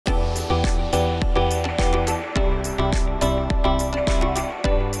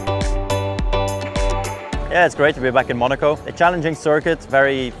Yeah, it's great to be back in Monaco. A challenging circuit,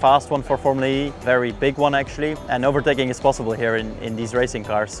 very fast one for Formula E, very big one actually, and overtaking is possible here in these racing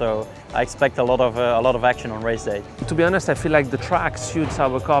cars. So I expect a lot of action on race day. To be honest, I feel like the track suits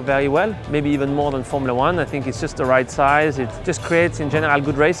our car very well, maybe even more than Formula One. I think it's just the right size. It just creates in general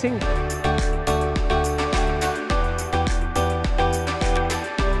good racing.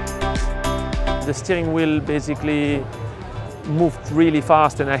 The steering wheel basically moved really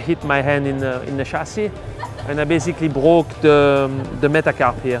fast and I hit my hand in the chassis and I basically broke the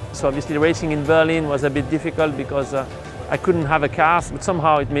metacarp here. So obviously racing in Berlin was a bit difficult because I couldn't have a car, but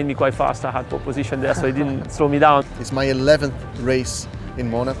somehow it made me quite fast. I had pole position there, so it didn't slow me down. It's my 11th race in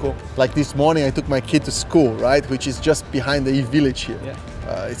Monaco. Like this morning I took my kid to school, right, which is just behind the E-Village here.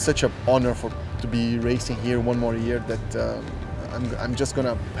 Yeah. It's such an honor to be racing here one more year that I'm just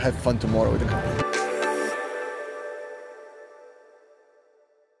gonna have fun tomorrow with the car.